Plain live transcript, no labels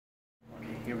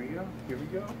Here we go. Here we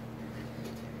go.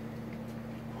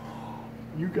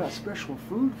 You got special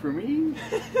food for me?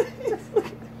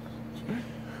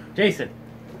 Jason,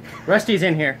 Rusty's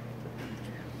in here.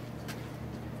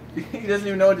 He doesn't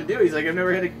even know what to do. He's like, I've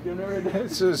never had a.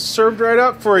 It's served right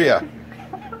up for you. Like,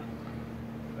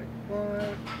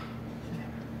 what?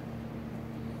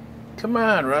 Come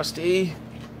on, Rusty.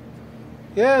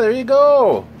 Yeah, there you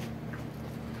go.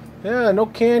 Yeah, no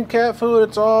canned cat food.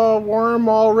 It's all warm,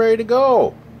 all ready to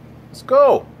go. Let's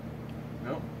go.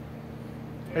 Nope.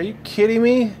 Are you kidding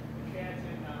me?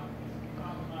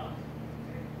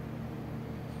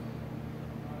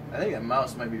 I think that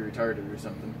mouse might be retarded or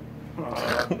something.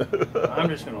 I'm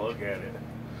just gonna look at it.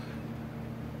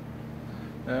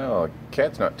 Oh,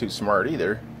 cat's not too smart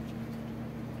either.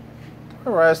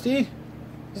 Come on, Rusty.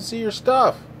 Let's see your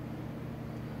stuff.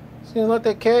 He's gonna let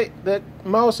that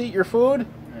mouse eat your food?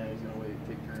 Yeah, he's gonna wait,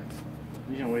 take turns.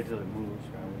 He's gonna wait till it moves,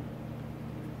 probably.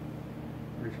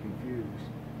 Or he's confused.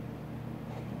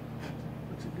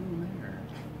 What's it doing there?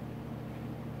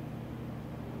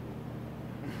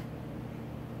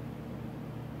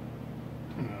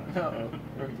 Uh-oh.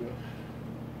 There we go.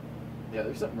 Yeah,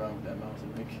 there's something wrong with that mouse,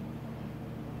 I think.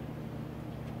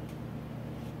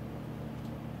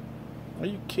 Are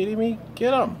you kidding me?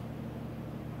 Get him.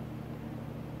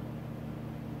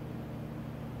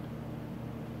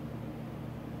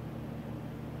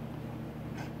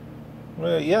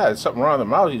 Well, yeah, there's something wrong with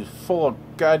the mouse. He's full of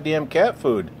goddamn cat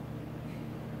food.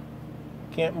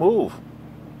 Can't move.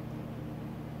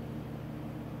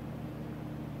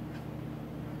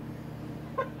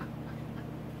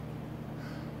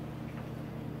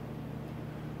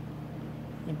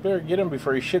 You better get him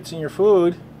before he shits in your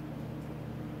food.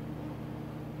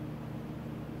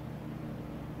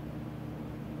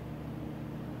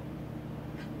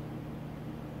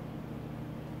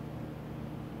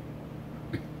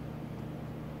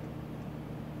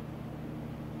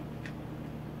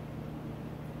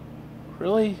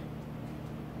 Really?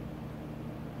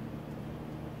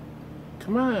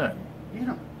 Come on. Get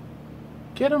him.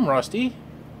 Get him, Rusty.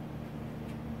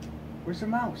 Where's the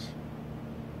mouse?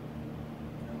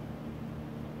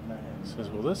 Not him. Says,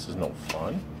 well, this is no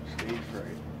fun. Stage fright.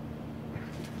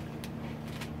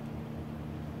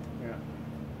 Yeah.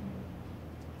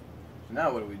 So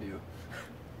now what do we do?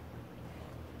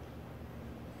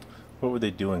 What would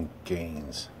they do in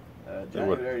gains? Johnny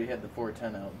would already had the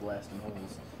 410 out blasting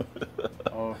holes.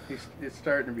 Oh, it's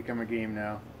starting to become a game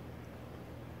now.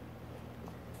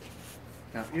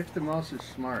 Now, if the mouse is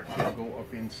smart, he'll go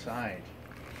up inside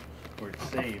where it's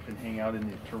safe and hang out in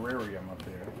the terrarium up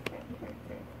there.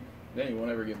 Then he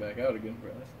won't ever get back out again for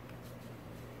us.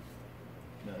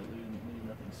 No, there's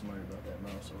nothing smart about that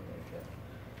mouse or that cat.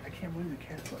 I can't believe the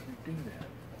cat's letting me do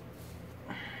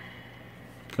that.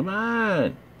 Come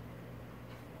on.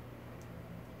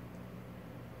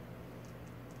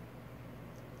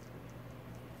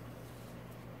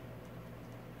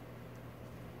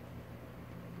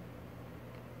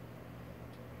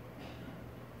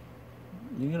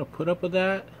 You gonna put up with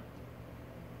that?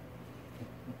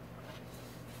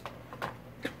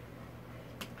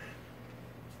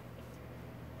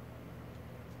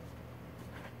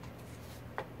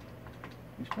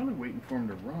 He's probably waiting for him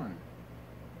to run.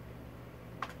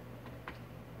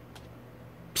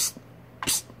 Psst,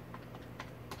 psst.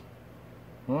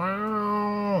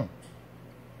 Wow.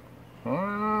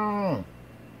 Wow.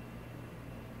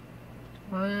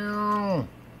 Wow.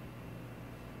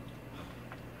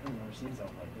 I've never seen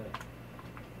something like that.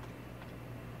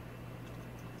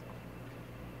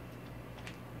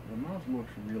 The mouse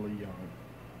looks really young.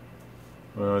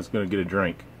 Well, it's gonna get a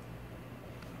drink.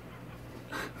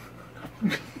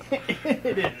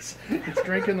 It is. It's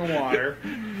drinking the water. Oh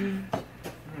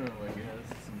my god,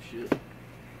 this is some shit.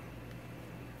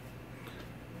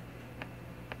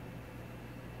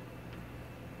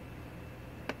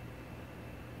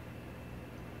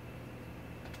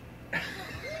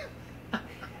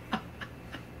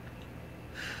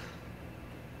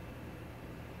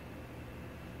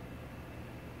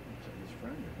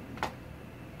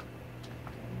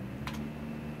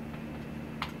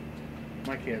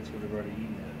 My cats would have already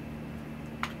eaten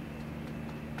it.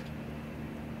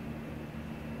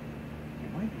 You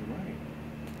might be right.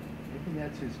 Maybe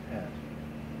that's his pet.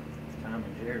 It's Tom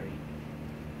and Jerry.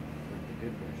 Like the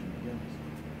good version, I guess.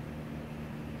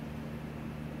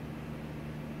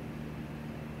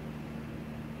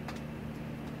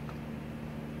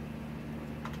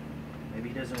 Maybe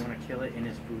he doesn't want to kill it in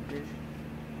his food dish.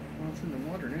 Well, it's in the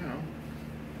water now.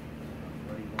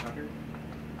 Bloody water.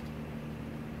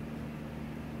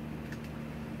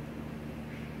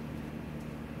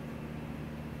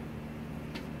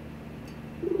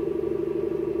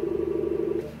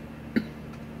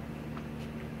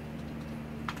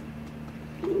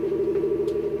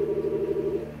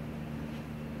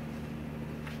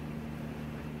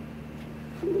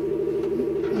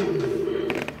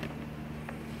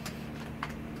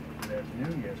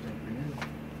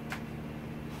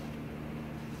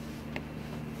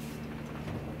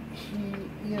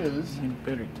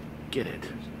 better get it.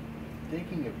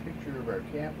 Taking a picture of our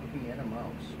cat looking at a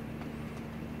mouse.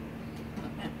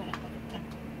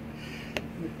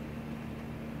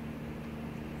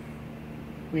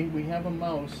 We have a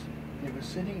mouse. It was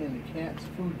sitting in the cat's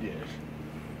food dish,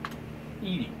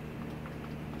 eating.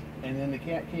 And then the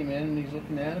cat came in and he's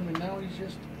looking at him, and now he's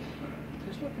just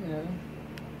looking at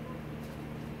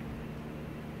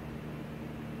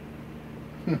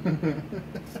him.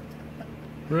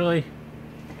 Really?